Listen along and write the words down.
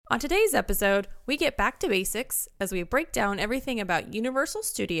On today's episode, we get back to basics as we break down everything about Universal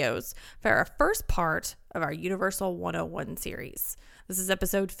Studios for our first part of our Universal 101 series. This is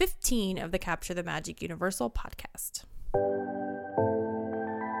episode 15 of the Capture the Magic Universal podcast.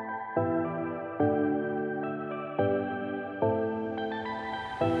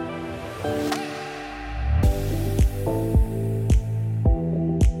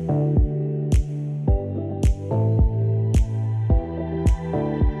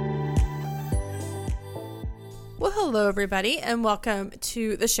 Hello, everybody, and welcome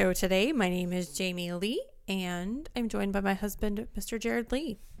to the show today. My name is Jamie Lee, and I'm joined by my husband, Mr. Jared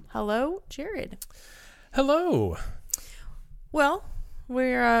Lee. Hello, Jared. Hello. Well,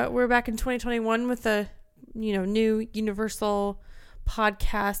 we're back in 2021 with a new Universal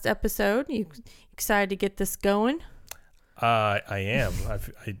podcast episode. You excited to get this going? I am.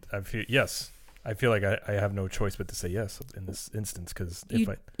 I feel yes. I feel like I have no choice but to say yes in this instance because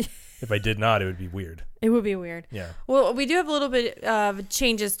if I did not, it would be weird. It would be weird. Yeah. Well, we do have a little bit of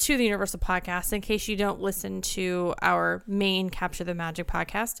changes to the Universal podcast in case you don't listen to our main Capture the Magic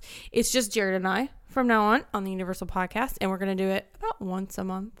podcast. It's just Jared and I from now on the Universal podcast, and we're going to do it about once a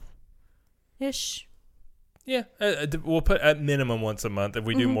month-ish. Yeah. We'll put at minimum once a month. If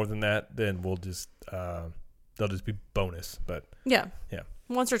we do more than that, then we'll just they'll just be bonus. But yeah.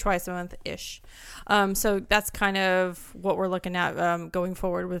 Once or twice a month-ish. So that's kind of what we're looking at going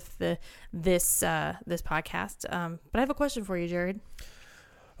forward with this podcast. But I have a question for you, Jared.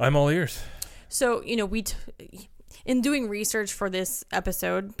 I'm all ears. So, in doing research for this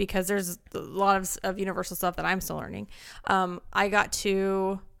episode, because there's a lot of Universal stuff that I'm still learning, I got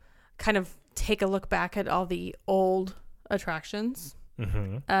to kind of take a look back at all the old attractions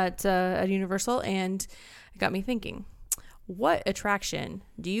at Universal, and it got me thinking. What attraction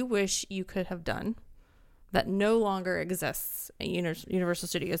do you wish you could have done that no longer exists at Universal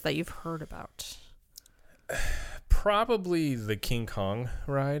Studios that you've heard about? Probably the King Kong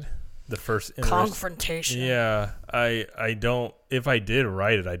ride, the first Confrontation. Yeah, I don't. If I did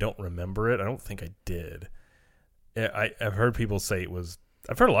ride it, I don't remember it. I don't think I did. I've heard people say it was.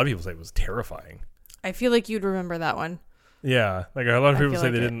 I've heard a lot of people say it was terrifying. I feel like you'd remember that one. Yeah, like a lot of people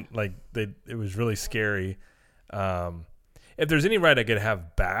say they didn't like. It was really scary. If there's any ride I could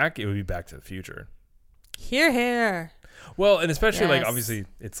have back, it would be Back to the Future. Here. Well, and especially like obviously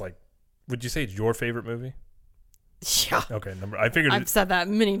it's like, would you say it's your favorite movie? Yeah. Okay. I figured I've said that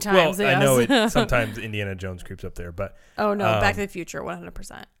many times. Well, yes. I know it. Sometimes Indiana Jones creeps up there, but oh no, Back to the Future,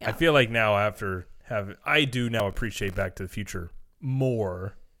 100%. Yeah. I feel like now I do now appreciate Back to the Future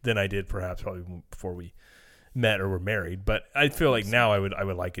more than I did perhaps probably before we met or were married. But I feel like now I would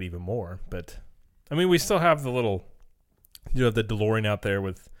like it even more. But I mean, we still have the little. You have the DeLorean out there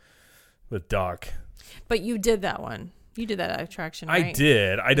with Doc. But you did that one. You did that attraction, right? I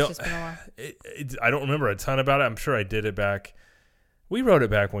did. I don't. It's just been a while. I don't remember a ton about it. I'm sure I did it back. We rode it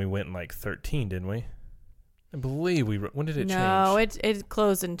back when we went in like 13, didn't we? I believe we. When did it change? No, it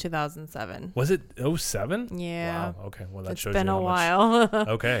closed in 2007. Was it 07? Yeah. Wow. Okay. Well, that it's shows been you a how while. much.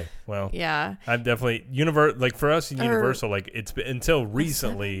 Okay. Well. Yeah. I'm definitely like for us in Universal. Like it's been until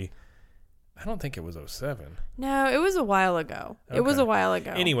recently. I don't think it was 07. No, it was a while ago. Okay. It was a while ago.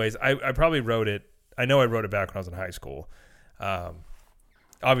 Anyways, I probably wrote it. I know I wrote it back when I was in high school.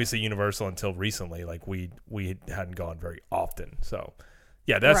 Obviously, Universal until recently, like we hadn't gone very often. So,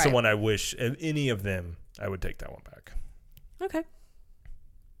 yeah, that's the one I wish. If any of them, I would take that one back. Okay.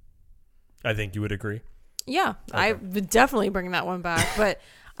 I think you would agree. Yeah, okay. I would definitely bring that one back, but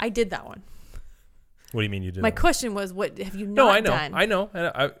I did that one. What do you mean you did? My question was, what have you not done? I know.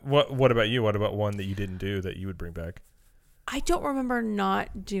 What about you? What about one that you didn't do that you would bring back? I don't remember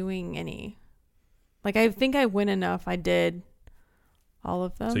not doing any. Like, I think I went enough. I did all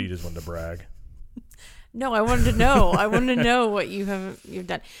of them. So you just wanted to brag? No, I wanted to know. I wanted to know what you've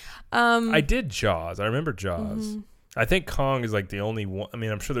done. I did Jaws. I remember Jaws. Mm-hmm. I think Kong is like the only one. I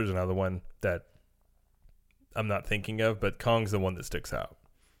mean, I'm sure there's another one that I'm not thinking of, but Kong's the one that sticks out.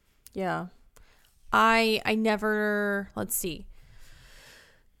 Yeah. I never, let's see.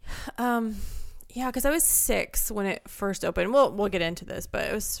 Yeah, because I was 6 when it first opened. We'll get into this, but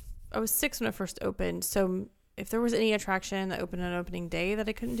I was 6 when it first opened. So if there was any attraction that opened on opening day that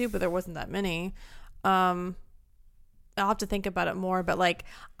I couldn't do, but there wasn't that many, I'll have to think about it more. But like,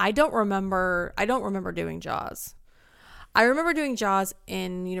 I don't remember doing Jaws. I remember doing Jaws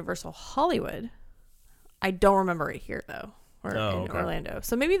in Universal Hollywood. I don't remember it here though. Or in Orlando.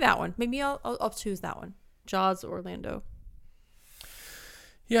 So maybe that one. Maybe I'll choose that one. Jaws, Orlando.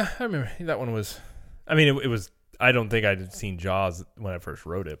 Yeah, I remember that one was. I mean, it was I don't think I'd seen Jaws when I first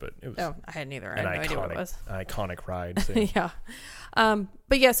wrote it, but it was Oh, I hadn't either. I an had no idea what it was. iconic ride. So. Yeah.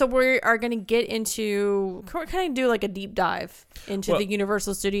 But yeah, so we are going to get into, kind of do like a deep dive into the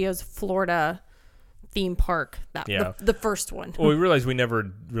Universal Studios Florida theme park. The first one. Well, we realized we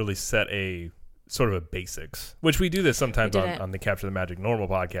never really set a sort of a basics, which we do this sometimes on the Capture the Magic Normal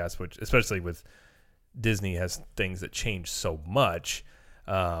podcast, which especially with Disney has things that change so much.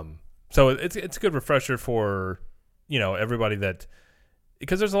 So it's a good refresher for, everybody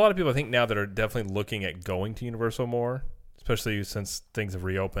because there's a lot of people I think now that are definitely looking at going to Universal more, especially since things have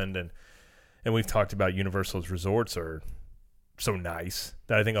reopened and we've talked about Universal's resorts are so nice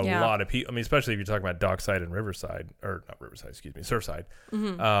that I think a lot of people, especially if you're talking about Dockside and Surfside.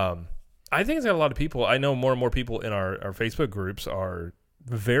 Mm-hmm. I think it's got a lot of people. I know more and more people in our Facebook groups are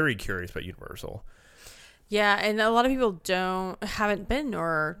very curious about Universal. Yeah, and a lot of people haven't been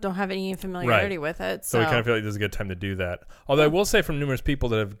or don't have any familiarity with it. So we kind of feel like this is a good time to do that. Although I will say from numerous people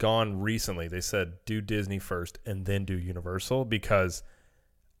that have gone recently, they said do Disney first and then do Universal, because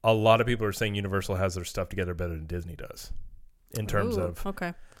a lot of people are saying Universal has their stuff together better than Disney does in terms of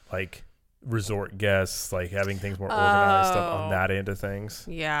like resort guests, like having things more organized, stuff on that end of things.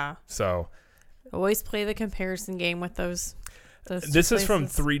 Yeah. So always play the comparison game with those. This is from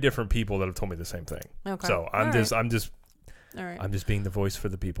 3 different people that have told me the same thing. Okay. So I'm just being the voice for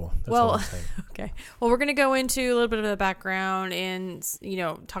the people. That's all I'm saying. Okay. Well, we're going to go into a little bit of the background and,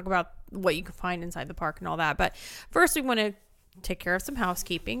 talk about what you can find inside the park and all that. But first, we want to take care of some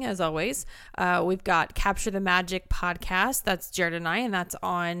housekeeping, as always. We've got Capture the Magic podcast. That's Jared and I, and that's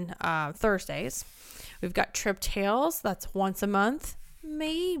on Thursdays. We've got Trip Tales. That's once a month.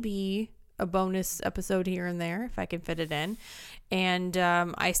 Maybe a bonus episode here and there if I can fit it in. And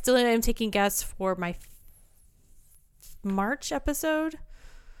I still am taking guests for my March episode.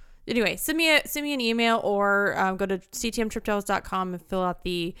 Anyway, send me an email or go to ctmtriptales.com and fill out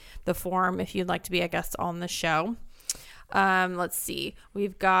the form if you'd like to be a guest on the show. Let's see.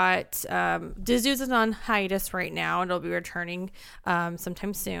 We've got Dizzooz is on hiatus right now, and it'll be returning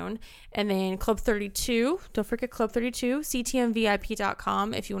sometime soon. And then Club 32. Don't forget Club 32.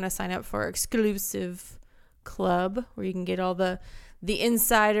 CTMVIP.com if you want to sign up for exclusive club where you can get all the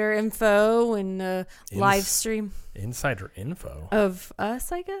insider info and live stream. Insider info? Of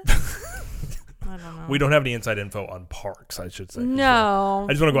us, I guess? I don't know. We don't have any inside info on parks, I should say. No.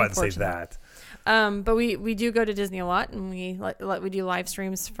 I just want to go ahead and say that. But we do go to Disney a lot, and we do live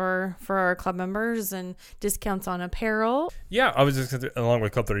streams for our club members and discounts on apparel. Yeah, I was just along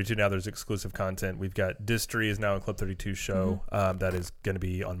with Club 32 now. There's exclusive content. We've got Distry is now a Club 32 show that is going to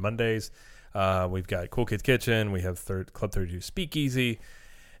be on Mondays. We've got Cool Kids Kitchen. We have Club 32 Speakeasy,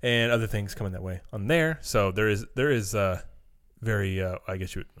 and other things coming that way on there. So there is very I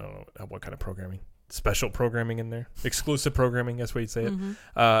guess I don't know what kind of programming. Special programming in there, exclusive programming. That's what you'd say it.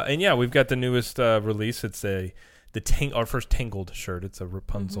 And yeah, we've got the newest release. It's our first Tangled shirt. It's a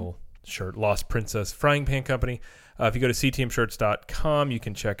Rapunzel shirt, Lost Princess Frying Pan Company. If you go to ctmshirts.com, you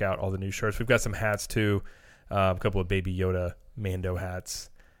can check out all the new shirts. We've got some hats too, a couple of Baby Yoda Mando hats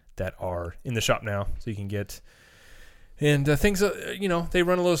that are in the shop now, so you can get. And things, they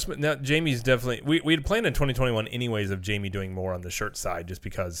run a little smooth. Now, Jamie's definitely. We had planned in 2021 anyways of Jamie doing more on the shirt side, just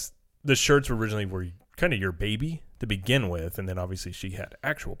because. The shirts originally were kind of your baby to begin with, and then obviously she had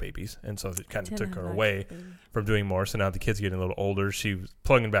actual babies, and so it kind of took her away from doing more. So now the kids are getting a little older. She was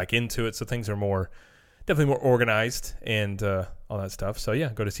plugging back into it, so things are definitely more organized and all that stuff. So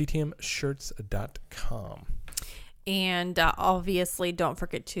yeah, go to ctmshirts.com. And obviously, don't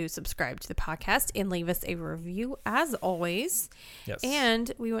forget to subscribe to the podcast and leave us a review, as always. Yes.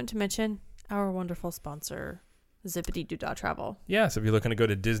 And we want to mention our wonderful sponsor, Zippity-Doo-Dah Travel. Yeah, so if you're looking to go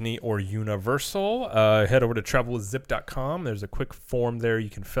to Disney or Universal, head over to travelwithzip.com. There's a quick form there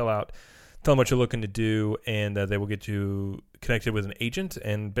you can fill out. Tell them what you're looking to do, and they will get you connected with an agent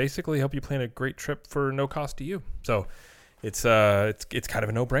and basically help you plan a great trip for no cost to you. So it's kind of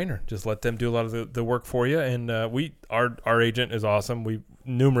a no-brainer. Just let them do a lot of the work for you. And our agent is awesome.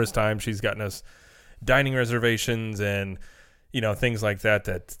 Numerous times she's gotten us dining reservations and things like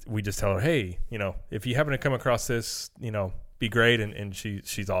that we just tell her, hey, if you happen to come across this, be great. And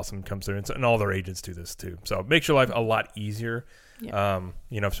she's awesome, comes through. And all their agents do this too. So it makes your life a lot easier. Yeah.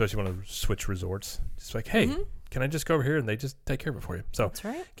 Especially when you switch resorts. Just like, hey, can I just go over here? And they just take care of it for you. So that's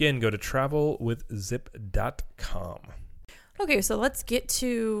right. Again, go to travelwithzip.com. Okay, so let's get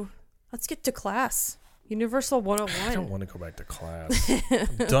to class. Universal 101. I don't want to go back to class.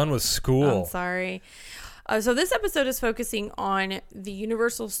 I'm done with school. I'm sorry. So this episode is focusing on the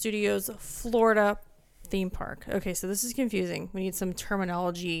Universal Studios Florida theme park. Okay, so this is confusing. We need some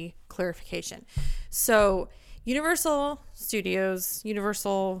terminology clarification. So Universal Studios,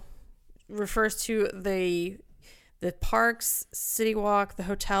 Universal refers to the parks, City Walk, the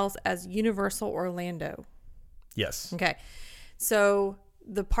hotels as Universal Orlando. Yes. Okay. So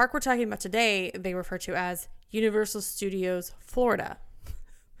the park we're talking about today, they refer to as Universal Studios Florida.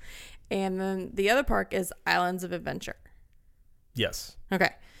 And then the other park is Islands of Adventure. Yes.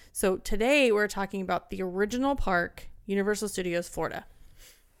 Okay. So today we're talking about the original park, Universal Studios Florida.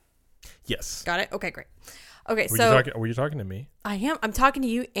 Yes. Got it? Okay, great. Okay, Were you talking to me? I am. I'm talking to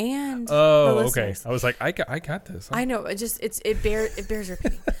you and the okay. listeners. I was like, I got this. I know. It bears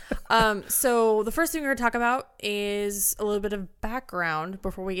repeating. So the first thing we're going to talk about is a little bit of background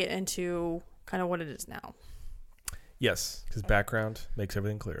before we get into kind of what it is now. Yes, because background makes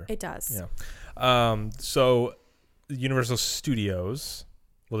everything clear. It does. Yeah. So Universal Studios,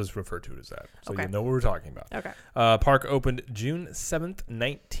 we'll just refer to it as that. So Okay. you know what we're talking about. Okay. Park opened June 7th,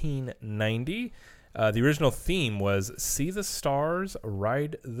 1990. The original theme was See the Stars,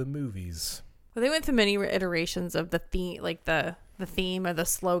 Ride the Movies. Well, they went through many iterations of the theme, like the theme or the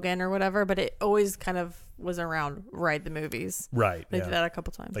slogan or whatever, but it always kind of was around Ride the Movies. Right. They did that a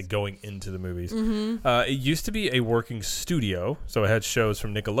couple times. Like going into the movies. Mm-hmm. It used to be a working studio, so it had shows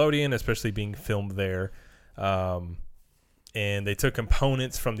from Nickelodeon, especially being filmed there. And they took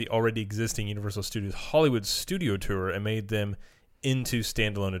components from the already existing Universal Studios Hollywood Studio Tour and made them into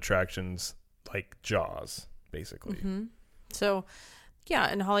standalone attractions like Jaws, basically. Mm-hmm. So,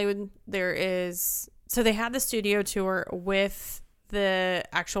 yeah, in Hollywood, so they had the studio tour with the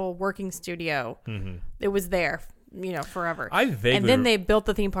actual working studio. Mm-hmm. It was there, forever. And then they built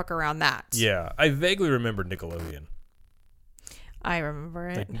the theme park around that. Yeah, I vaguely remember Nickelodeon. I remember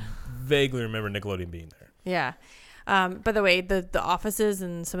it. Vaguely remember Nickelodeon being there. Yeah. By the way, the offices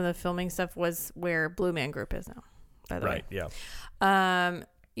and some of the filming stuff was where Blue Man Group is now, by the way. Right, yeah.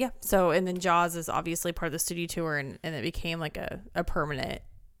 Yeah. So, and then Jaws is obviously part of the studio tour, and it became like a permanent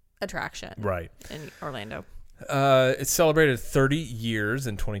attraction. Right. In Orlando. It celebrated 30 years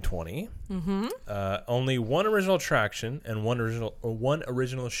in 2020. Mm-hmm. Only one original attraction and one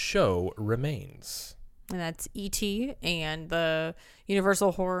original show remains. And that's E.T. and the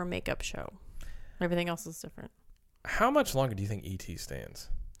Universal Horror Makeup Show. Everything else is different. How much longer do you think E.T. stands?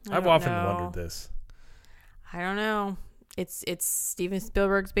 I've don't often know. wondered this. I don't know. It's Steven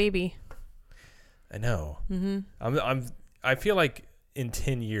Spielberg's baby. I know. Mm-hmm. I feel like in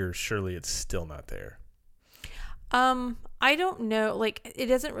 10 years, surely it's still not there. I don't know. Like, it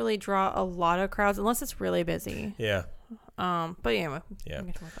doesn't really draw a lot of crowds unless it's really busy. Yeah. But anyway. Yeah.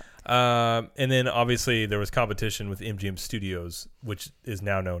 And then obviously there was competition with MGM Studios, which is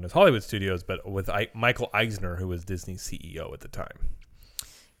now known as Hollywood Studios, but with Michael Eisner, who was Disney's CEO at the time.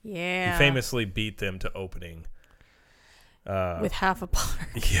 Yeah. He famously beat them to opening. With half a park.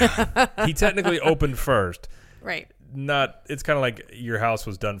 Yeah. He technically opened first. Right. It's kind of like your house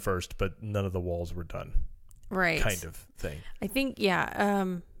was done first, but none of the walls were done. Right. Kind of thing. I think, yeah.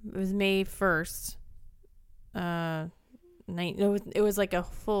 It was May 1st. It was like a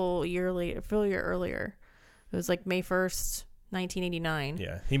full year earlier. It was like May 1st, 1989.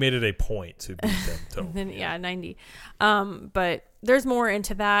 Yeah. He made it a point to beat them to And then, 90. But there's more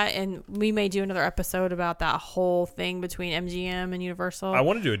into that, and we may do another episode about that whole thing between MGM and Universal. I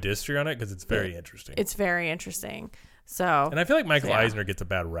want to do a history on it because it's very interesting. It's very interesting. So, and I feel like Michael Eisner gets a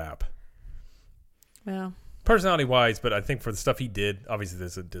bad rap. Well, personality-wise, but I think for the stuff he did, obviously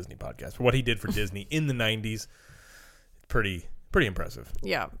this is a Disney podcast, for what he did for Disney in the 90s, pretty impressive.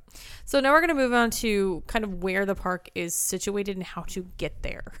 Yeah. So now we're going to move on to kind of where the park is situated and how to get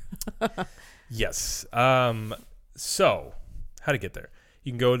there. Yes. So, how to get there.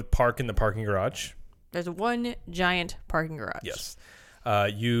 You can go to park in the parking garage. There's one giant parking garage. Yes.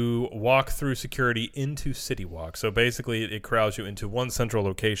 You walk through security into City Walk. So basically it corrals you into one central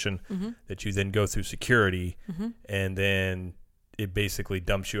location that you then go through security, and then it basically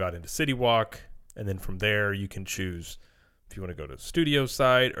dumps you out into City Walk. And then from there you can choose if you want to go to Studio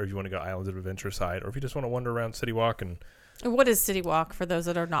side, or if you want to go Islands of Adventure side, or if you just want to wander around City Walk. And what is City Walk for those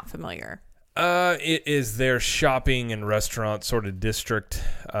that are not familiar? It is their shopping and restaurant sort of district,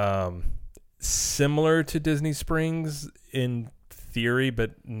 similar to Disney Springs in theory,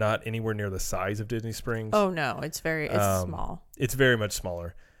 but not anywhere near the size of Disney Springs. Oh no, it's small. It's very much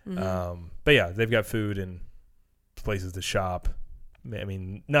smaller. But yeah, they've got food and places to shop. I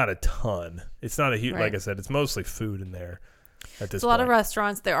mean, not a ton. It's not a huge, like I said, it's mostly food in there at this point. It's a lot of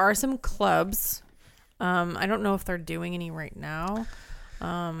restaurants. There are some clubs. I don't know if they're doing any right now.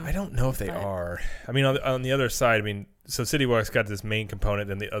 I don't know if they are. I mean, on the other side, I mean, so City Walk's got this main component.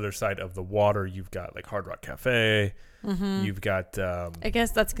 Then the other side of the water, you've got like Hard Rock Cafe. Mm-hmm. You've got. I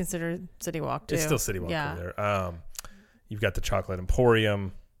guess that's considered City Walk too. It's still City Walk over there. You've got the Chocolate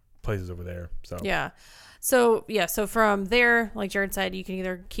Emporium, places over there. So yeah. So from there, like Jared said, you can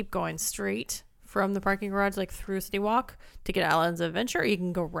either keep going straight from the parking garage, like through City Walk to get Islands of Adventure, or you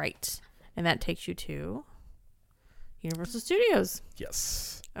can go right, and that takes you to Universal Studios.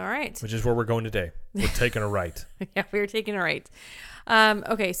 Yes. All right. Which is where we're going today. We're taking a right. Yeah, we're taking a right.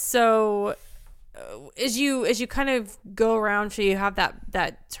 Okay, so as you kind of go around, so you have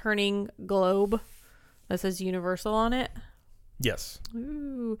that turning globe that says Universal on it. Yes.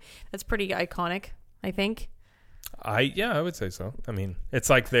 Ooh, that's pretty iconic, I think. I would say so. I mean, it's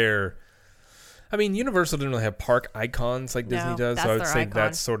like Universal didn't really have park icons like Disney does, so I would say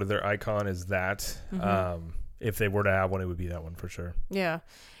that's sort of their icon is that. Mm-hmm. If they were to have one, it would be that one for sure. Yeah.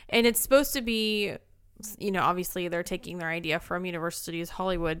 And it's supposed to be, obviously they're taking their idea from Universal Studios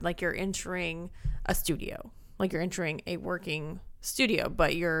Hollywood, like you're entering a studio, like you're entering a working studio,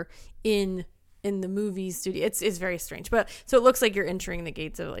 but you're in the movie studio. It's very strange. But so it looks like you're entering the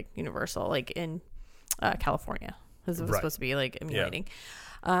gates of like Universal, like in California. This is supposed to be like emulating.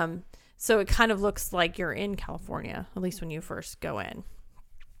 Yeah. So it kind of looks like you're in California, at least when you first go in.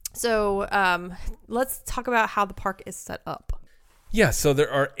 So let's talk about how the park is set up. Yeah, so there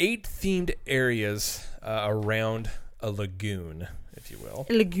are 8 themed areas around a lagoon, if you will.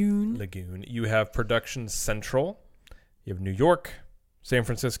 A lagoon. Lagoon. You have Production Central. You have New York, San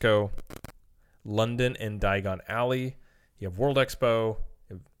Francisco, London, and Diagon Alley. You have World Expo.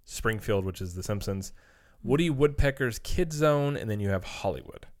 You have Springfield, which is The Simpsons. Woody Woodpecker's Kid Zone, and then you have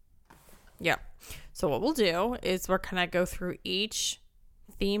Hollywood. Yeah. So what we'll do is we're kind of go through each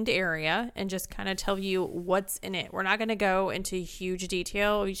themed area and just kind of tell you what's in it. We're not going to go into huge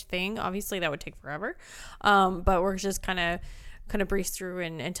detail each thing. Obviously, that would take forever. But we're just kind of breeze through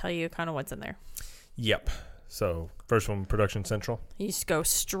and tell you kind of what's in there. Yep. So first one, Production Central. You just go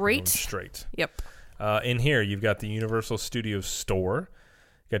straight. Straight. Yep. In here, you've got the Universal Studios store.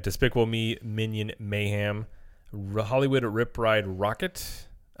 You got Despicable Me, Minion Mayhem, Hollywood Rip Ride Rocket,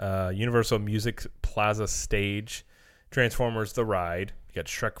 Universal Music Plaza Stage, Transformers The Ride. You got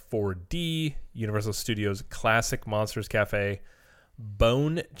Shrek 4D, Universal Studios Classic Monsters Cafe,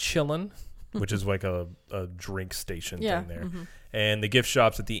 Bone Chillin', which is like a drink station thing there, and the gift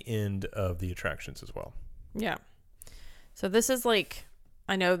shops at the end of the attractions as well. Yeah. So this is like,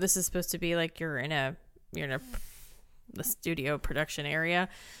 I know this is supposed to be like you're in the studio production area,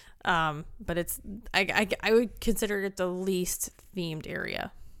 but it's I would consider it the least themed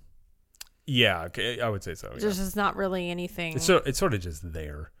area. Yeah, I would say so. Yeah. There's just not really anything. It's sort of just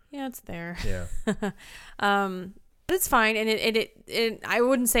there. Yeah, it's there. Yeah. But it's fine, and it I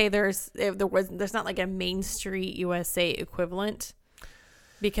wouldn't say there's not like a Main Street USA equivalent,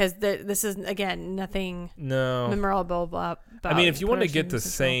 because this is again nothing memorable about. I mean, if you want to get the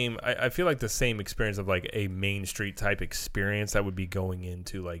same, I feel like the same experience of like a Main Street type experience, that would be going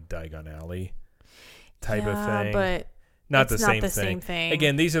into like Diagon Alley type of thing. But not the same thing.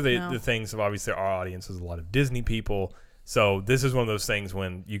 Again, these are the things of obviously our audience is a lot of Disney people. So this is one of those things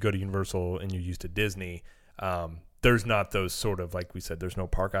when you go to Universal and you're used to Disney, there's not those sort of, like we said, there's no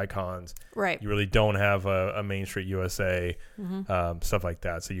park icons. Right. You really don't have a Main Street USA, stuff like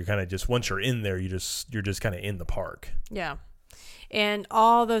that. So you're kind of just, once you're in there, you're just kind of in the park. Yeah. And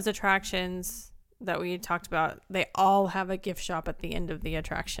all those attractions that we talked about, they all have a gift shop at the end of the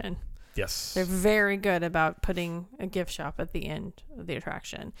attraction. Yes. They're very good about putting a gift shop at the end of the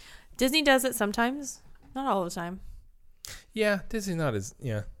attraction. Disney does it sometimes, not all the time. Yeah, Disney's not as,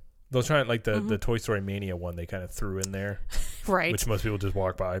 yeah. They'll try it like the Toy Story Mania one they kind of threw in there. Right. Which most people just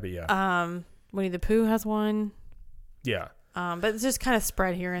walk by, but yeah. Winnie the Pooh has one. Yeah. But it's just kind of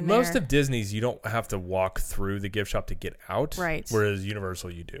spread here and Most of Disney's, you don't have to walk through the gift shop to get out. Right. Whereas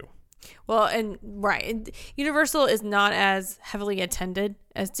Universal, you do. Well, and Universal is not as heavily attended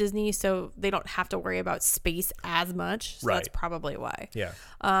as Disney, so they don't have to worry about space as much. So that's probably why. Yeah.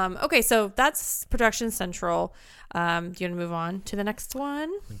 Okay, so that's Production Central. Do you want to move on to the next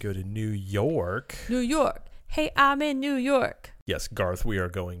one? We go to New York. New York. Hey, I'm in New York. Yes, Garth, we are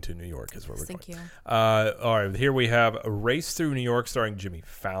going to New York is where we're going. Thank you. All right, here we have A Race Through New York starring Jimmy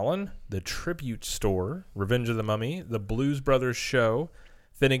Fallon, The Tribute Store, Revenge of the Mummy, The Blues Brothers Show,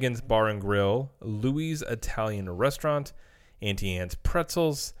 Finnegan's Bar and Grill, Louis' Italian Restaurant, Auntie Anne's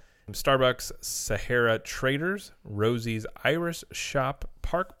Pretzels, Starbucks, Sahara Traders, Rosie's Irish Shop,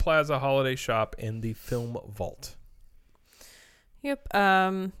 Park Plaza Holiday Shop, and the Film Vault. Yep.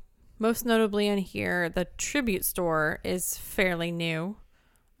 Most notably in here, the Tribute Store is fairly new.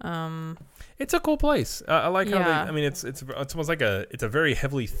 It's a cool place. I like how Yeah. I mean, it's almost like it's a very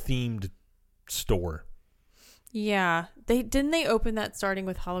heavily themed store. Yeah. They open that starting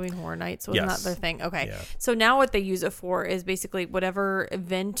with Halloween Horror Nights? Wasn't Yes. that their thing? Okay. Yeah. So now what they use it for is basically whatever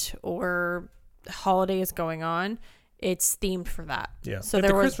event or holiday is going on, it's themed for that. Yeah. So Like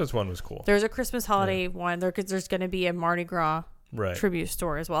there the was Christmas one was cool. there's a Christmas holiday one. There's going to be a Mardi Gras Right. tribute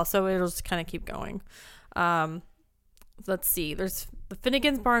store as well. So it'll just kind of keep going. Let's see. There's the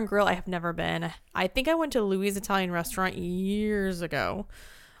Finnegan's Bar and Grill. I have never been. I think I went to Louis Italian Restaurant years ago.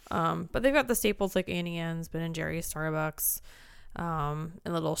 But they've got the staples like Annie Ann's, Ben & Jerry's, Starbucks, and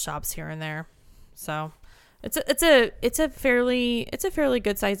little shops here and there. So it's a fairly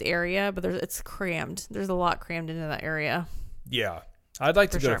good sized area, but it's crammed. There's a lot crammed into that area. Yeah. I'd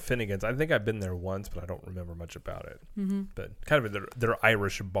like to For go sure. to Finnegan's. I think I've been there once, but I don't remember much about it. Mm-hmm. But kind of their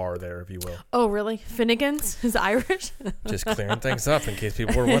Irish bar there, if you will. Oh, really? Finnegan's is Irish? Just clearing things up in case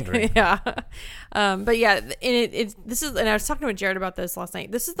people were wondering. Yeah. But yeah, and and I was talking with Jared about this last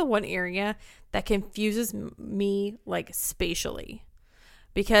night. This is the one area that confuses me like spatially,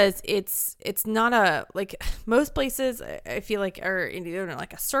 because it's not like most places I feel like are either in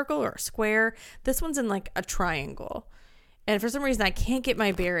like a circle or a square. This one's in like a triangle. And for some reason, I can't get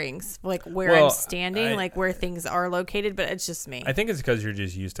my bearings, like where I'm standing, like where things are located, but it's just me. I think it's because you're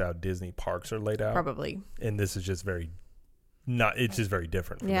just used to how Disney parks are laid out. Probably. And this is just it's just very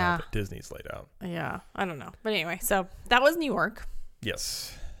different from how Disney's laid out. Yeah, I don't know. But anyway, so that was New York.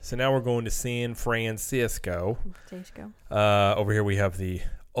 Yes. So now we're going to San Francisco. Francisco. Over here we have the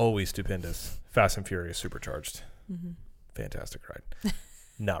always stupendous Fast and Furious Supercharged. Mm-hmm. Fantastic ride.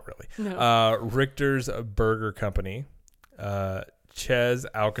 Not really. No. Richter's Burger Company. Ches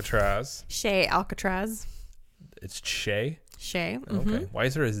Alcatraz. Shea Alcatraz. It's Shea? Shea. Okay. Why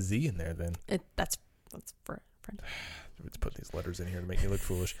is there a Z in there then? That's for French. Let's put these letters in here to make me look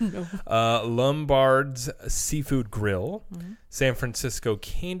foolish. No. Lombard's Seafood Grill, San Francisco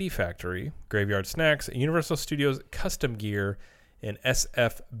Candy Factory, Graveyard Snacks, Universal Studios Custom Gear, and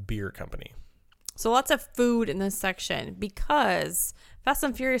SF Beer Company. So lots of food in this section because Fast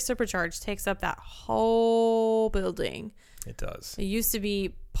and Furious Supercharged takes up that whole building. It does. It used to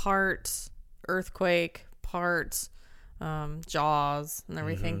be part Earthquake, part Jaws and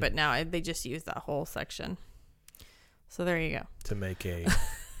everything, but now they just use that whole section. So there you go. To make a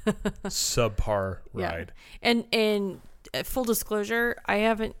subpar ride. Yeah. And full disclosure, I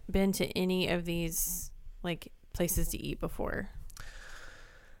haven't been to any of these like places to eat before,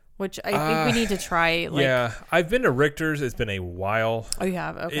 which I think we need to try. Like, yeah, I've been to Richter's. It's been a while. Oh, you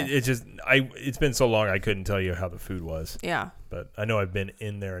have? Okay. It's been so long I couldn't tell you how the food was. Yeah. But I know I've been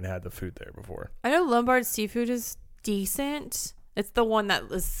in there and had the food there before. I know Lombard Seafood is decent. It's the one that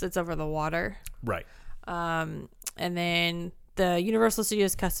sits over the water. Right. And then the Universal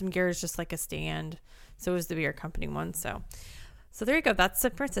Studios Custom Gear is just like a stand. So is the beer company one. So there you go. That's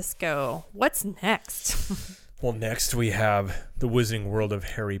San Francisco. What's next? Well, next we have the Wizarding World of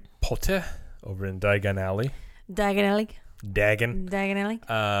Harry Potter over in Diagon Alley. Diagon Alley. Diagon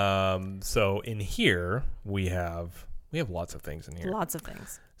Alley. So in here we have lots of things in here. Lots of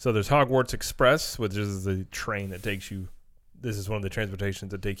things. So there's Hogwarts Express, which is the train that takes you. This is one of the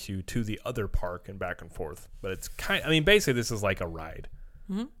transportations that takes you to the other park and back and forth. But it's basically this is like a ride.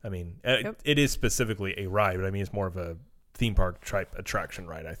 Mm-hmm. I mean, it is specifically a ride, but I mean, it's more of a theme park type attraction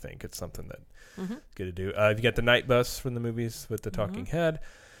ride. I think it's something that good to do. You got the night bus from the movies with the talking head.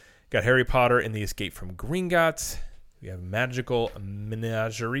 Got Harry Potter and the Escape from Gringotts. We have Magical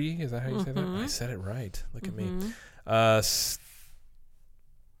Menagerie. Is that how you say that? I said it right. Look at me.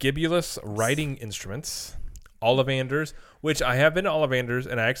 Skibulus Riding Instruments. Ollivanders, which I have been to Ollivanders,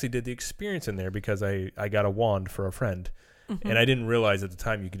 and I actually did the experience in there because I got a wand for a friend. And I didn't realize at the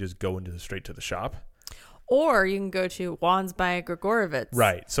time you could just go straight to the shop. Or you can go to Wands by Grigorovitz.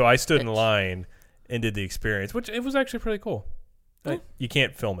 Right. So I stood in line and did the experience, which it was actually pretty cool. You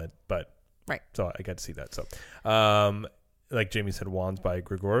can't film it, but right. So I got to see that. So, like Jamie said, Wands by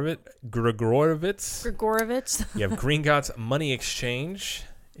Grigorovitz. You have Gringotts Money Exchange.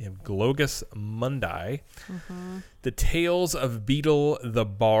 You have Glogus Mundi. The Tales of Beetle the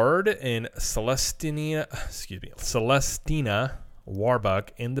Bard and Celestina Warbuck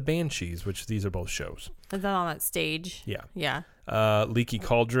and the Banshees, which these are both shows. Is that on that stage? Yeah. Yeah. Leaky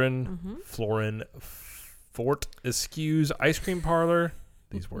Cauldron, Florin Fort Escue's Ice Cream Parlor.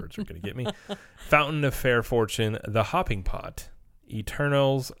 These words are going to get me. Fountain of Fair Fortune, The Hopping Pot,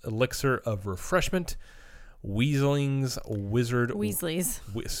 Eternal's Elixir of Refreshment, Weasling's Wizard... Weasley's.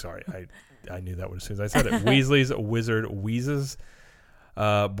 Sorry, I knew that as soon as I said it. Weasley's Wizard Wheezes,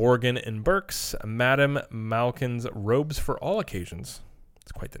 Borgin and Burke's, Madame Malkin's Robes for All Occasions.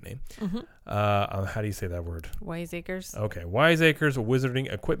 It's quite the name. Mm-hmm. How do you say that word? Wiseacres. Okay. Wiseacres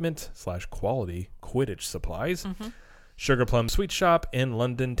Wizarding Equipment / Quality Quidditch Supplies. Mm-hmm. Sugar Plum Sweet Shop and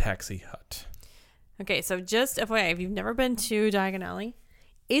London Taxi Hut. Okay, so just FYI, if you've never been to Diagon Alley,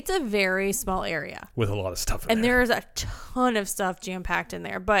 it's a very small area. With a lot of stuff in and there. there's a ton of stuff jam-packed in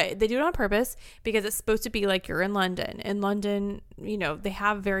there. But they do it on purpose because it's supposed to be like you're in London. In London, they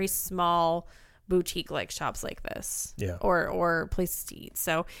have very small boutique-like shops like this. Yeah. Or places to eat.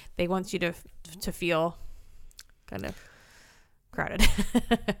 So they want you to feel kind of crowded.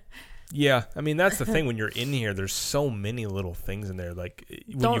 Yeah, I mean that's the thing. When you're in here, there's so many little things in there. Like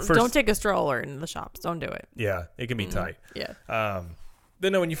when don't take a stroller into the shops. Don't do it. Yeah, it can be tight. Yeah.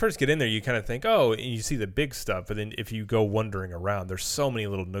 Then when you first get in there, you kind of think, oh, and you see the big stuff. But then if you go wandering around, there's so many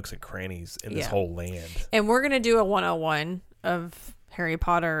little nooks and crannies in this whole land. And we're gonna do a 101 of Harry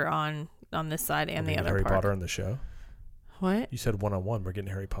Potter on this side and the other Harry part. Potter on the show. What? You said 101. We're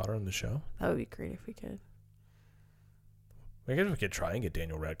getting Harry Potter on the show. That would be great if we could. I guess we could try and get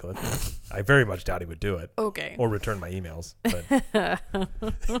Daniel Radcliffe. I very much doubt he would do it. Okay. Or return my emails. But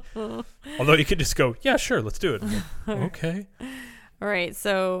although you could just go, yeah, sure, let's do it. Okay. All right.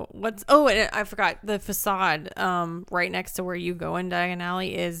 So and I forgot the facade. Right next to where you go in Diagon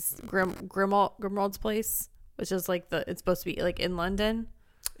Alley is Grimald's place, which is like it's supposed to be like in London.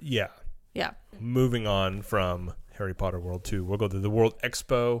 Yeah. Yeah. Moving on from Harry Potter World 2, we'll go to the World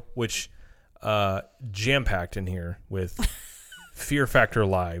Expo, which jam-packed in here with Fear Factor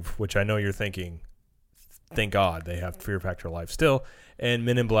Live, which I know you're thinking, thank God they have Fear Factor Live still, and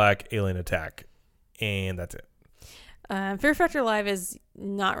Men in Black Alien Attack. And that's it. Fear Factor Live is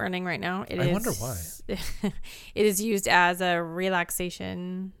not running right now. I wonder why. It is used as a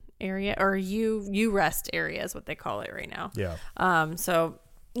relaxation area, or you rest area is what they call it right now. Yeah. So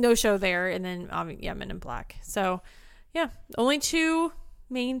no show there, and then Men in Black. So yeah, only two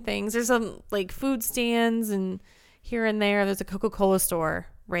main things. There's some like food stands and here and there. There's a Coca-Cola store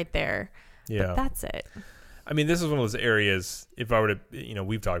right there. Yeah. But that's it. I mean, this is one of those areas, if I were to,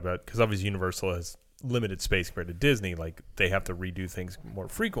 we've talked about, because obviously Universal has limited space compared to Disney, like they have to redo things more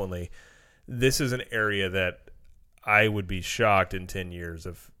frequently. This is an area that I would be shocked in 10 years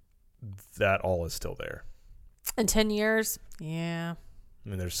if that all is still there. In 10 years? Yeah. I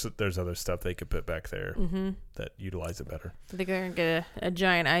mean, there's other stuff they could put back there that utilize it better. I think they're going to get a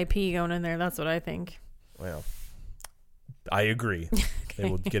giant IP going in there. That's what I think. Well, I agree. Okay. They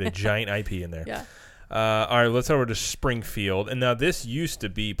will get a giant IP in there. Yeah. All right, let's over to Springfield. And now this used to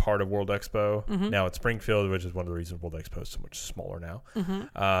be part of World Expo. Mm-hmm. Now it's Springfield, which is one of the reasons World Expo is so much smaller now.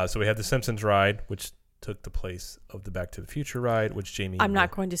 Mm-hmm. So we have the Simpsons ride, which took the place of the Back to the Future ride, which Jamie... I'm not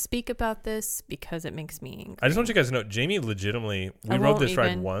going to speak about this because it makes me angry. I just want you guys to know, Jamie legitimately... We rode this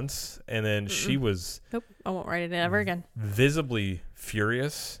ride once, and then she was... Nope, I won't ride it ever again. Visibly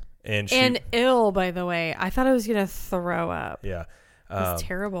furious. And ill, by the way. I thought I was going to throw up. Yeah. It was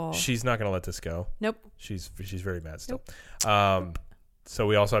terrible. She's not going to let this go. Nope. She's very mad still. Nope. So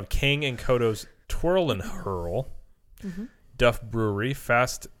we also have King and Kodo's Twirl and Hurl. Mm-hmm. Duff Brewery,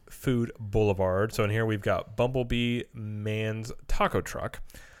 Fast Food Boulevard. So in here we've got Bumblebee Man's Taco Truck,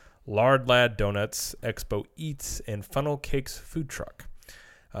 Lard Lad Donuts, Expo Eats, and Funnel Cakes Food Truck.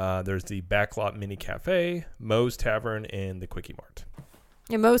 There's the Backlot Mini Cafe, Moe's Tavern, and the Quickie Mart.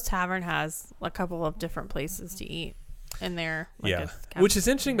 Yeah, Moe's Tavern has a couple of different places to eat in there. Like which is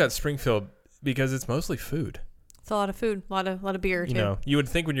interesting about Springfield because it's mostly food. It's a lot of food, a lot of beer too. You would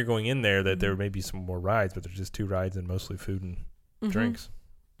think when you're going in there that there may be some more rides, but there's just two rides and mostly food and drinks.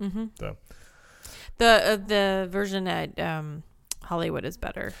 Mm-hmm. So the version at Hollywood is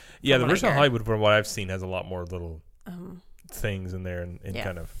better. Yeah, the version of Hollywood, from what I've seen, has a lot more little things in there and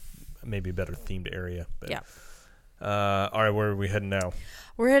kind of maybe a better themed area. But, yeah. All right, where are we heading now?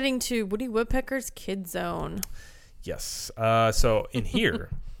 We're heading to Woody Woodpecker's Kid Zone. Yes. So in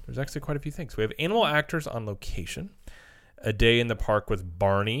here, there's actually quite a few things. We have animal actors on location, A Day in the Park with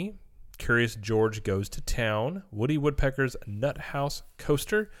Barney, Curious George Goes to Town, Woody Woodpecker's Nut House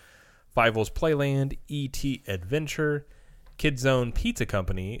Coaster, Fievel's Playland, E.T. Adventure, Kid Zone Pizza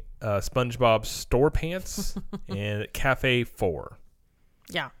Company, SpongeBob Store Pants, and Cafe 4.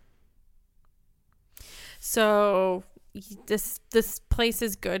 Yeah. So this place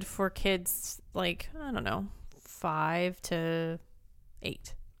is good for kids, like, I don't know, 5 to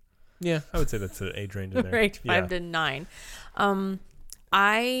 8. Yeah, I would say that's the age range in there. Right, 5 to 9.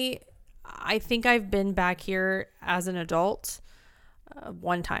 I think I've been back here as an adult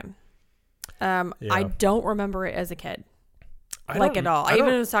one time. I don't remember it as a kid. like at all. I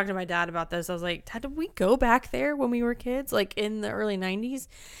even was talking to my dad about this. I was like, Dad, did we go back there when we were kids, like in the early 90s?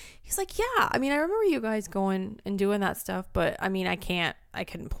 He's like, yeah. I mean, I remember you guys going and doing that stuff, but I mean, I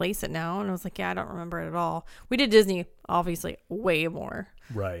couldn't place it now. And I was like, yeah, I don't remember it at all. We did Disney, obviously, way more.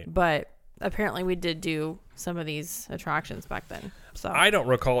 Right. But apparently we did do some of these attractions back then. So I don't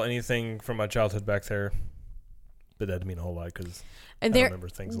recall anything from my childhood back there, but that didn't mean a whole lot because I don't remember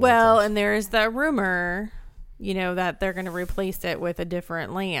things. Well, and there's that rumor, that they're going to replace it with a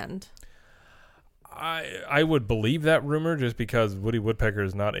different land. I would believe that rumor just because Woody Woodpecker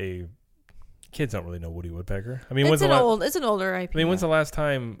is not a... Kids don't really know Woody Woodpecker. I mean, it's an older IP. I mean, when's the last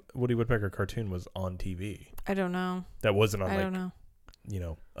time Woody Woodpecker cartoon was on TV? I don't know. That wasn't on, I don't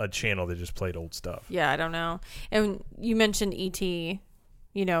know. A channel that just played old stuff. Yeah, I don't know. And you mentioned E.T.,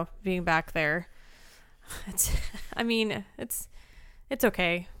 being back there. It's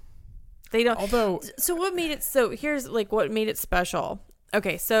okay. They don't. Although, so what made it? So here's like what made it special.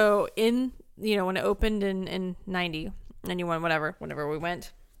 Okay, so in when it opened in 90, 91, whenever we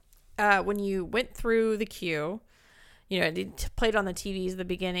went, when you went through the queue, it played on the TVs at the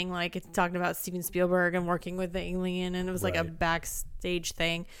beginning, like it's talking about Steven Spielberg and working with the alien, and it was like a backstage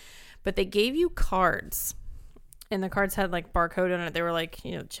thing. But they gave you cards, and the cards had like barcode on it. They were like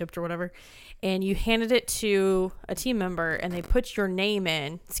chipped or whatever, and you handed it to a team member, and they put your name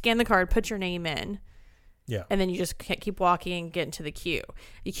in, scan the card, put your name in. Yeah. And then you just keep walking and get into the queue.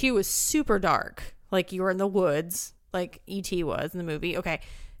 The queue was super dark, like you were in the woods, like E.T. was in the movie. Okay.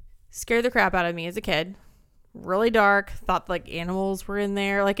 Scared the crap out of me as a kid. Really dark. Thought like animals were in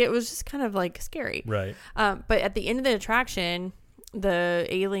there. Like it was just kind of like scary. Right. But at the end of the attraction, the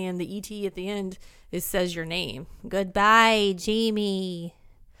alien, the E.T. at the end, it says your name. Goodbye, Jamie.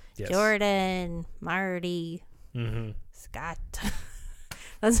 Yes. Jordan, Marty, Scott.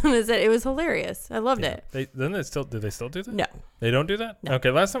 That's what it said. It was hilarious. I loved it. Do they still do that? No. They don't do that? No. Okay,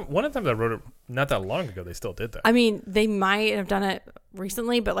 one of the times I wrote it not that long ago, they still did that. I mean, they might have done it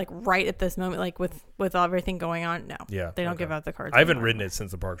recently, but like right at this moment, like with everything going on, no. Yeah. They don't give out the cards. I haven't ridden it since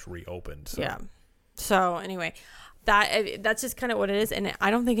the parks reopened. So. Yeah. So anyway, that's just kind of what it is, and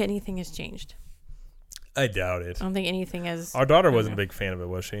I don't think anything has changed. I doubt it. I don't think anything has. Our daughter wasn't a big fan of it,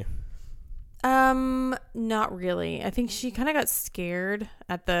 was she? Not really. I think she kind of got scared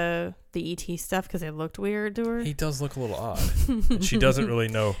at the ET stuff because it looked weird to her. He does look a little odd. And she doesn't really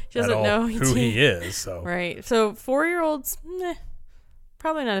know who he is. So right. So 4-year-olds,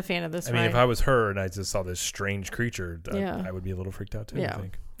 probably not a fan of this. I mean, if I was her and I just saw this strange creature, yeah. I would be a little freaked out too. Yeah. I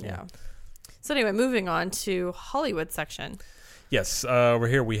think. Yeah. So anyway, moving on to Hollywood section. Yes, we're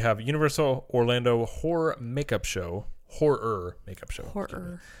here. We have Universal Orlando Horror Makeup Show. Horror Makeup Show.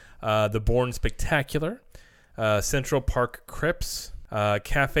 Horror. The Bourne Spectacular, Central Park Crips,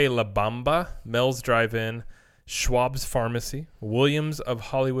 Cafe La Bamba, Mel's Drive-In, Schwab's Pharmacy, Williams of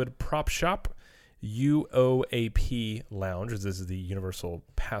Hollywood Prop Shop, UOAP Lounge. This is the Universal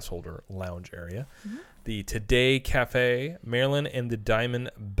Pass Holder Lounge area. Mm-hmm. The Today Cafe, Marilyn and the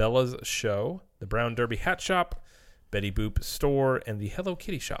Diamond Bella's Show, the Brown Derby Hat Shop, Betty Boop Store, and the Hello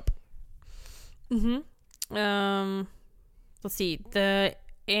Kitty Shop. Mm-hmm. Let's see. The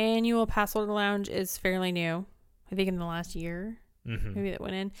annual Pass Holder Lounge is fairly new. I think in the last year, maybe that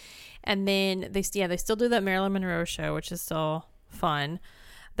went in. And then they still do that Marilyn Monroe show, which is still fun.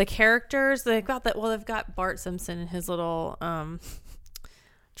 The characters, they've got Bart Simpson in his little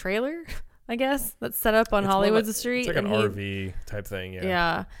trailer, I guess, that's set up on Hollywood Street. It's like an RV type thing, yeah.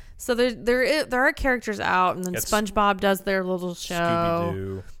 Yeah. So there are characters out, and then SpongeBob does their little show.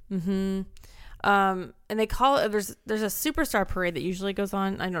 Scooby-Doo. Mm-hmm. And they call it, there's a superstar parade that usually goes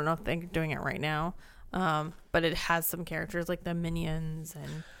on. I don't know if they're doing it right now. But it has some characters like the Minions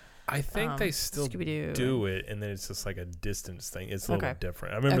and I think they still Scooby-Doo do it, and then it's just like a distance thing. It's a little bit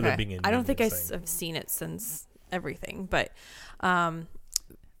different. I remember there being I don't think I've seen it since everything, but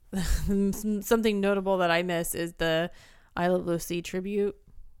something notable that I miss is the I Love Lucy tribute.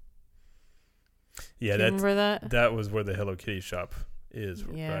 Yeah, do you remember that? That was where the Hello Kitty shop is,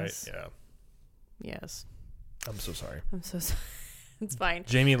 yes. right? Yeah. Yes. I'm so sorry. It's fine.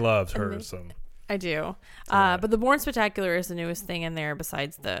 Jamie loves her, so. I do. But the Bourne Spectacular is the newest thing in there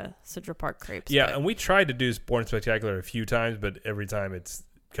besides the Central Park Crepes. Yeah, and we tried to do Bourne Spectacular a few times, but every time it's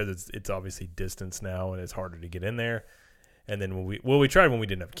because it's obviously distance now and it's harder to get in there. And then we tried when we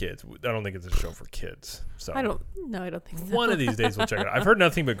didn't have kids. I don't think it's a show for kids. So I don't think so. One of these days we'll check it out. I've heard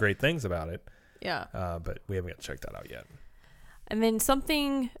nothing but great things about it. Yeah. But we haven't got to check that out yet. And then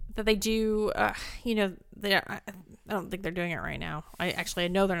something that they do, I don't think they're doing it right now. I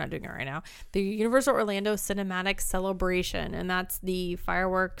know they're not doing it right now. The Universal Orlando Cinematic Celebration, and that's the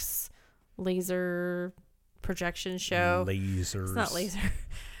fireworks, laser projection show. Lasers. It's not laser,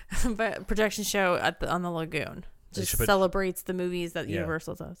 but projection show on the lagoon. Just celebrates the movies that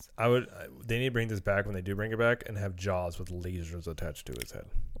Universal does. They need to bring this back when they do bring it back and have Jaws with lasers attached to his head.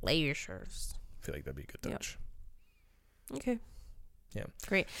 Lasers. I feel like that'd be a good touch. Yep. Okay. Yeah.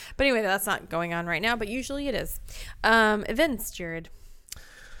 Great. But anyway, that's not going on right now, but usually it is. Events, Jared.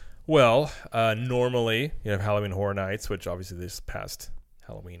 Well, normally you have Halloween Horror Nights, which obviously this past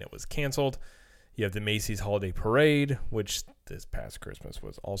Halloween it was canceled. You have the Macy's Holiday Parade, which this past Christmas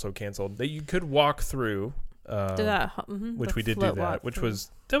was also canceled. That you could walk through. Which we did do that, which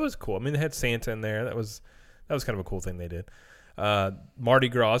was cool. I mean, they had Santa in there. That was kind of a cool thing they did. Mardi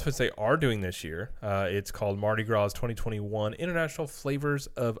Gras, which they are doing this year. It's called Mardi Gras 2021 International Flavors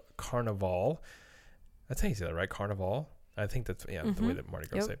of Carnival. That's how you say that, right? Carnival. I think that's the way that Mardi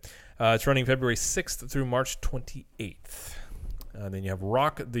Gras say it. It's running February 6th through March 28th. Then you have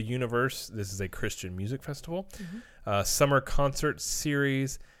Rock the Universe. This is a Christian music festival. Summer concert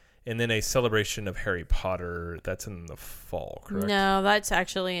series. And then a celebration of Harry Potter. That's in the fall, correct? No, that's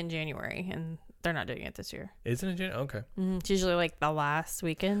actually in January, and they're not doing it this year. Is it in January? Okay. It's usually like the last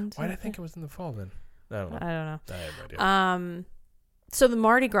weekend. Why did I think it was in the fall then? I don't know. I don't know. I have no idea. So the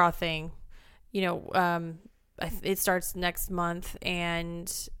Mardi Gras thing, it starts next month,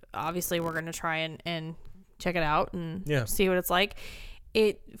 and obviously we're going to try and check it out and see what it's like.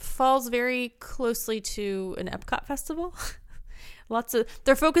 It falls very closely to an Epcot festival.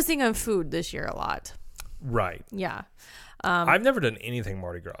 They're focusing on food this year a lot. Right. Yeah. I've never done anything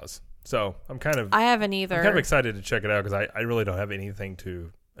Mardi Gras, so I haven't either. I'm kind of excited to check it out because I really don't have anything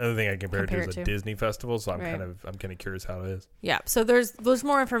other thing I compare it to is a Disney festival, so I'm kind of curious how it is. Yeah. So there's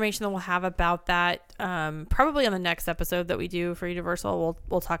more information that we'll have about that probably on the next episode that we do for Universal.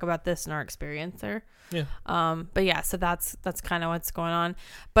 We'll talk about this and our experience there. Yeah. But yeah, so that's kind of what's going on.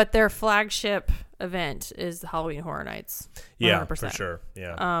 But their flagship event is the Halloween Horror Nights. 100%. Yeah, for sure.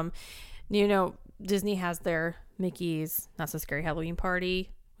 Yeah. Disney has their Mickey's Not So Scary Halloween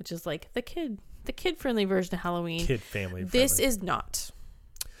Party, which is like the kid friendly version of Halloween. Kid family. This is not.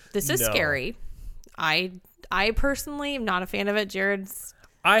 This is scary. I personally am not a fan of it. Jared's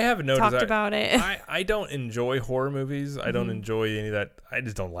I have noticed talked about it. I don't enjoy horror movies. I don't enjoy any of that. I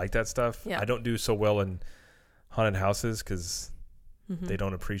just don't like that stuff. Yeah. I don't do so well in haunted houses because they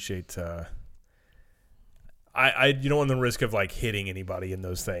don't appreciate. You don't want the risk of like hitting anybody in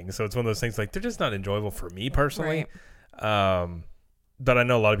those things. So it's one of those things like they're just not enjoyable for me personally. Right. But I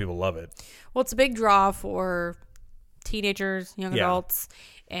know a lot of people love it. Well, it's a big draw for teenagers, young adults,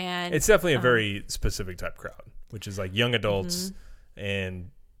 and it's definitely a very specific type crowd, which is like young adults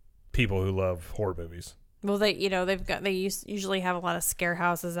and people who love horror movies. Well, they usually have a lot of scare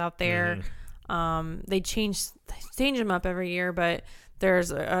houses out there. They change them up every year, but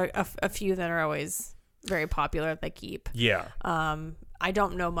there's a few that are always very popular that they keep. Yeah. I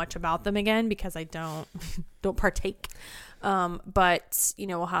don't know much about them again because I don't partake. But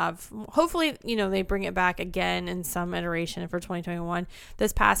we'll have hopefully they bring it back again in some iteration for 2021.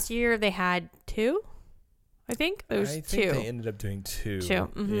 This past year they had 2. I think there was 2. They ended up doing 2.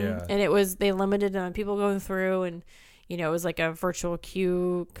 Mm-hmm. Yeah. And they limited people going through, and it was like a virtual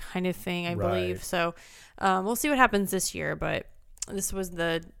queue kind of thing, I believe. So we'll see what happens this year, but this was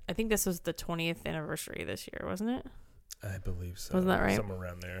the 20th anniversary this year, wasn't it? I believe so. Wasn't that right? Somewhere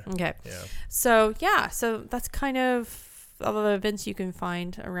around there. Okay. Yeah. So that's kind of all the events you can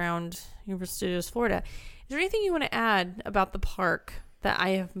find around Universal Studios Florida. Is there anything you want to add about the park that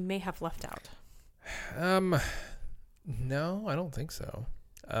I may have left out? No, I don't think so.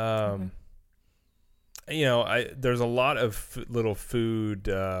 There's a lot of little food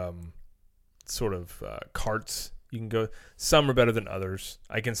sort of carts you can go. Some are better than others.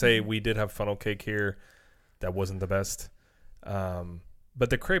 I can say we did have funnel cake here. That wasn't the best. But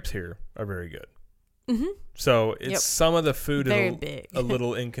the crepes here are very good. Mm-hmm. So it's some of the food is a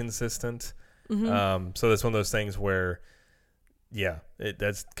little inconsistent. So that's one of those things where,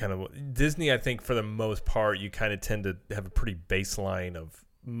 that's kind of Disney. I think for the most part, you kind of tend to have a pretty baseline of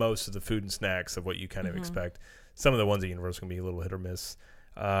most of the food and snacks of what you kind of expect. Some of the ones at Universal can be a little hit or miss.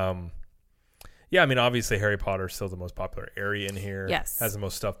 I mean, obviously Harry Potter is still the most popular area in here. Yes. Has the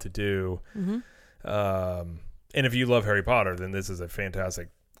most stuff to do. And if you love Harry Potter, then this is a fantastic,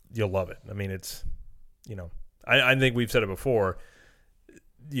 you'll love it. I mean, it's, I think we've said it before,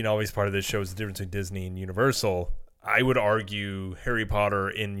 always part of this show is the difference between Disney and Universal. I would argue Harry Potter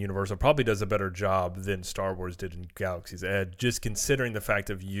in Universal probably does a better job than Star Wars did in Galaxy's Edge, just considering the fact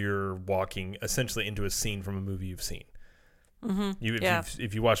of you're walking essentially into a scene from a movie you've seen.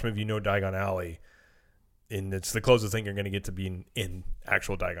 If you watch a movie, Diagon Alley, and it's the closest thing you're going to get to being in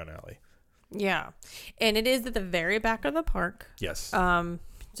actual Diagon Alley. Yeah. And it is at the very back of the park. Yes.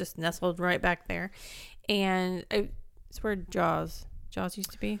 Just nestled right back there. And it's where Jaws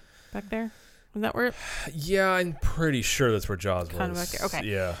used to be back there. Is that where it? Yeah, I'm pretty sure that's where Jaws was. Kind of back there. Okay.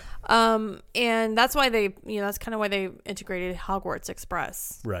 Yeah. And that's why that's kind of why they integrated Hogwarts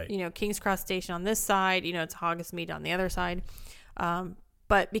Express. Right. King's Cross Station on this side, it's Hogsmeade on the other side.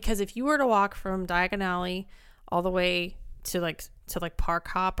 But because if you were to walk from Diagon Alley all the way to Park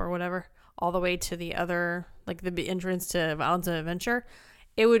Hop or whatever, all the way to the other, like the entrance to Islands of Adventure,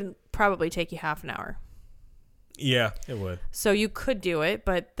 it would probably take you half an hour. Yeah, it would. So you could do it,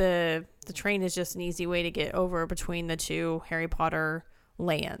 but the train is just an easy way to get over between the two Harry Potter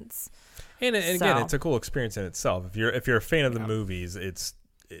lands. And again, it's a cool experience in itself. If you're a fan of the movies, it's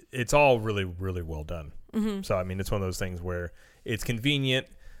all really, really well done. Mm-hmm. So I mean, it's one of those things where it's convenient,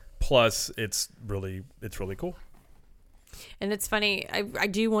 plus it's really cool. And it's funny, I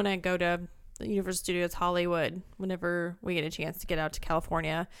do want to go to Universal Studios Hollywood whenever we get a chance to get out to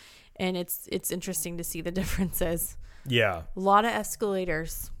California, and it's interesting to see the differences. Yeah, a lot of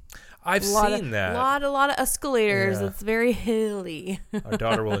escalators. I've seen that. A lot of escalators. Yeah. It's very hilly. Our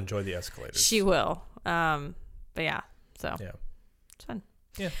daughter will enjoy the escalators. She will. But yeah, so yeah, it's fun.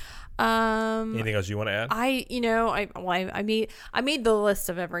 Yeah. Anything else you want to add? I made the list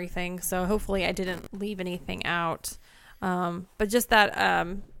of everything, so hopefully I didn't leave anything out. But just that,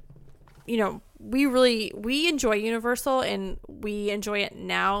 we enjoy Universal, and we enjoy it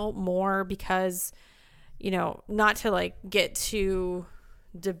now more because, not to get to,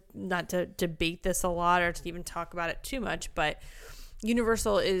 not to debate this a lot or to even talk about it too much, but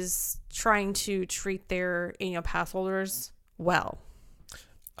Universal is trying to treat their annual pass holders well.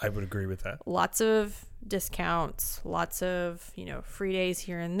 I would agree with that. Lots of discounts, lots of, free days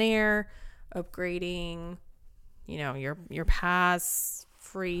here and there, upgrading, your pass,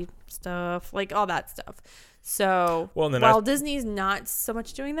 free stuff, like all that stuff. So while Disney's not so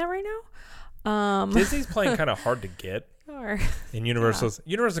much doing that right now, Disney's playing kind of hard to get. And Universal's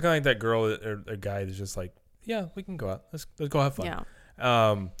kind of like that girl or a guy that's just like, yeah, we can go out. Let's go have fun.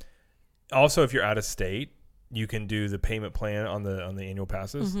 Yeah. Also, if you're out of state, you can do the payment plan on the annual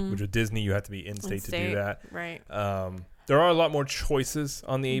passes, which with Disney you have to be in state to do that. Right. There are a lot more choices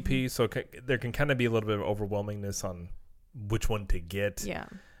on the AP, so there can kind of be a little bit of overwhelmingness on which one to get. Yeah.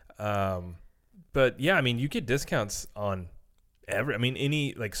 But yeah, I mean, you get discounts on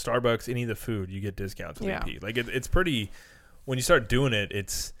any like Starbucks, any of the food, you get discounts with AP. Like it's pretty. When you start doing it,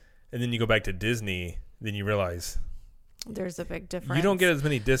 and then you go back to Disney, then you realize there's a big difference. You don't get as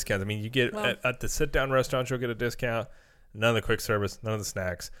many discounts. I mean, you get at the sit-down restaurants, you'll get a discount. None of the quick service, none of the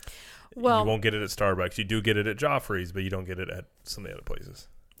snacks. Well, you won't get it at Starbucks. You do get it at Joffrey's, but you don't get it at some of the other places.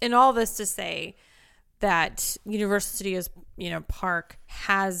 And all this to say that Universal Studios, park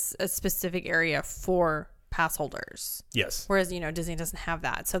has a specific area for pass holders. Yes. Whereas, Disney doesn't have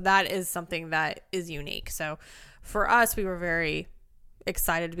that. So that is something that is unique. So for us, we were very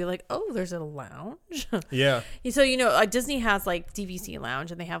excited to be like, oh, there's a lounge. Yeah. So, Disney has like DVC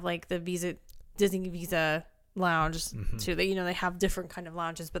lounge, and they have like the Disney Visa lounge too. They have different kind of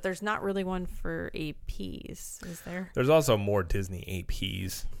lounges, but there's not really one for APs, is there? There's also more Disney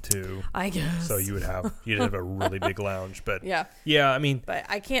APs too, I guess. So you'd have a really big lounge, but yeah, I mean, but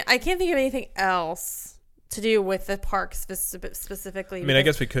I can't think of anything else to do with the park specifically. I mean, I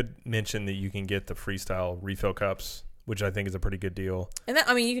guess we could mention that you can get the Freestyle refill cups, which I think is a pretty good deal. And that,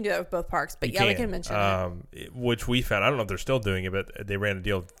 you can do that with both parks, but we can mention it. Which we found, I don't know if they're still doing it, but they ran a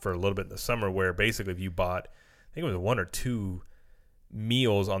deal for a little bit in the summer where basically if you bought, I think it was 1 or 2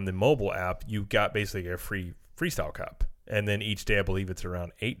 meals on the mobile app, you got basically a free Freestyle cup. And then each day, I believe it's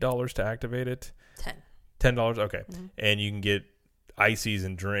around $8 to activate it. $10. Okay. Mm-hmm. And you can get ices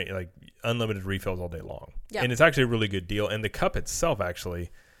and drink, like unlimited refills all day long. Yep. And it's actually a really good deal. And the cup itself actually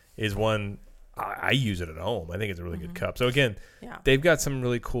is one, I use it at home. I think it's a really good cup. So again, they've got some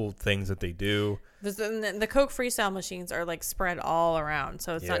really cool things that they do. The Coke Freestyle machines are like spread all around,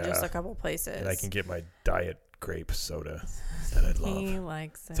 so it's not just a couple places. And I can get my diet grape soda that I love. He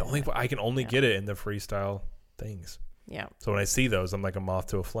likes it. I can only get it in the Freestyle things. Yeah. So when I see those, I'm like a moth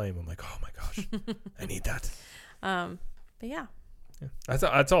to a flame. I'm like, oh my gosh, I need that. But yeah.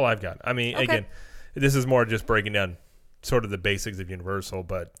 That's all I've got. I mean, again, this is more just breaking down sort of the basics of Universal,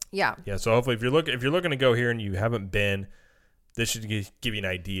 but yeah. So hopefully, if you're looking to go here and you haven't been, this should give you an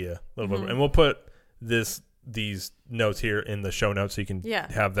idea a little bit. And we'll put these notes here in the show notes so you can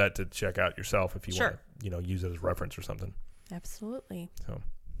have that to check out yourself if you want to, use it as reference or something. Absolutely.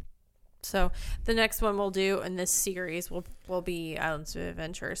 So the next one we'll do in this series will be Islands of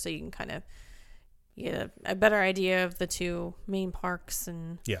Adventure, so you can kind of get a better idea of the two main parks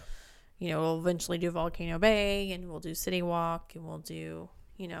and we'll eventually do Volcano Bay, and we'll do City Walk, and we'll do,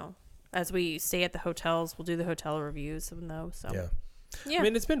 as we stay at the hotels, we'll do the hotel reviews of those. So yeah. I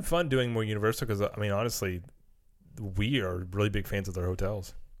mean, it's been fun doing more Universal because, I mean, honestly, we are really big fans of their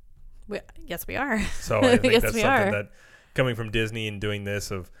hotels. Yes, we are. So I think that's something that, coming from Disney and doing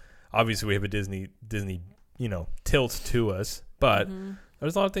this, obviously we have a Disney, tilt to us, but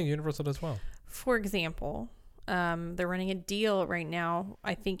there's a lot of things Universal does well. For example, they're running a deal right now.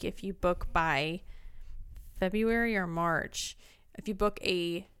 I think if you book by February or March, if you book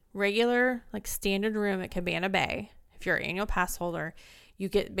a regular, like, standard room at Cabana Bay, if you're an annual pass holder, you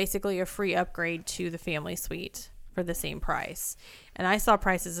get basically a free upgrade to the family suite for the same price. And I saw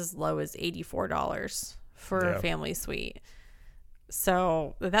prices as low as $84 for a family suite.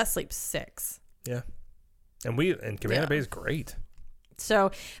 So that sleeps 6. Yeah. And Cabana Bay is great.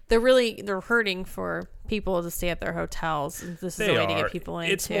 So they're hurting for people to stay at their hotels. This is a way to get people in.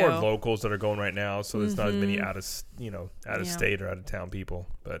 It's more locals that are going right now, so there's not as many out of state or out of town people.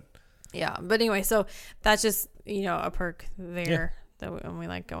 But yeah, but anyway, so that's just a perk there that we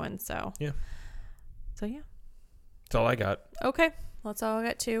like going. So yeah. That's all I got. Okay, well, that's all I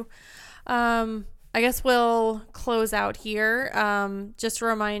got too. I guess we'll close out here. Just to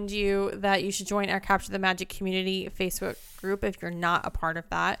remind you that you should join our Capture the Magic community Facebook group if you're not a part of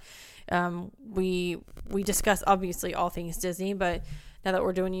that. We discuss obviously all things Disney, but now that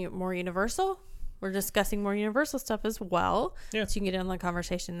we're doing more Universal, we're discussing more Universal stuff as well. Yeah. So you can get in on the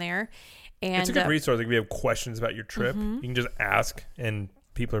conversation there. And it's a good resource. Like, if you have questions about your trip, you can just ask, and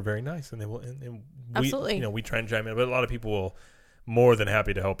people are very nice, and they will. And absolutely. We try and chime in, but a lot of people will more than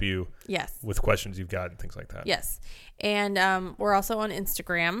happy to help you. Yes. With questions you've got and things like that. Yes. And we're also on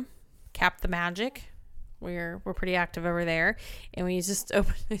Instagram, Cap the Magic. We're pretty active over there, and we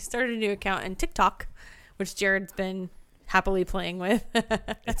started a new account in TikTok, which Jared's been happily playing with.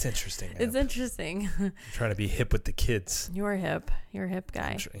 It's interesting. It's interesting. I'm trying to be hip with the kids. You're hip. You're a hip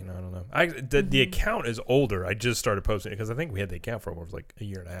guy. Sure, I don't know. The account is older. I just started posting it because I think we had the account for almost like a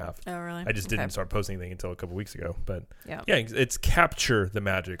year and a half. Oh, really? I just didn't start posting anything until a couple weeks ago. But yeah, it's Capture the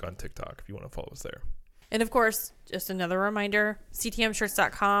Magic on TikTok if you want to follow us there. And of course, just another reminder,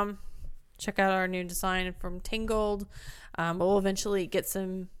 ctmshirts.com. Check out our new design from Tangled. We'll eventually get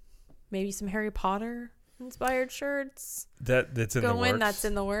maybe some Harry Potter inspired shirts. That's in the works. That's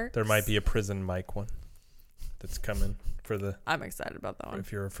in the works. There might be a Prison Mike one that's coming for the. I'm excited about that one.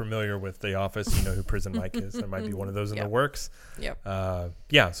 If you're familiar with The Office, you know who Prison Mike is. There might be one of those in the works. Yep. So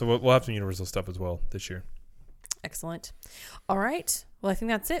we'll have some Universal stuff as well this year. Excellent. All right. Well, I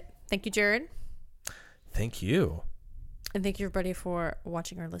think that's it. Thank you, Jared. Thank you. And thank you, everybody, for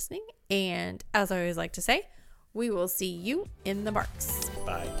watching or listening. And as I always like to say, we will see you in the parks.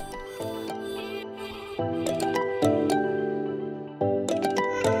 Bye.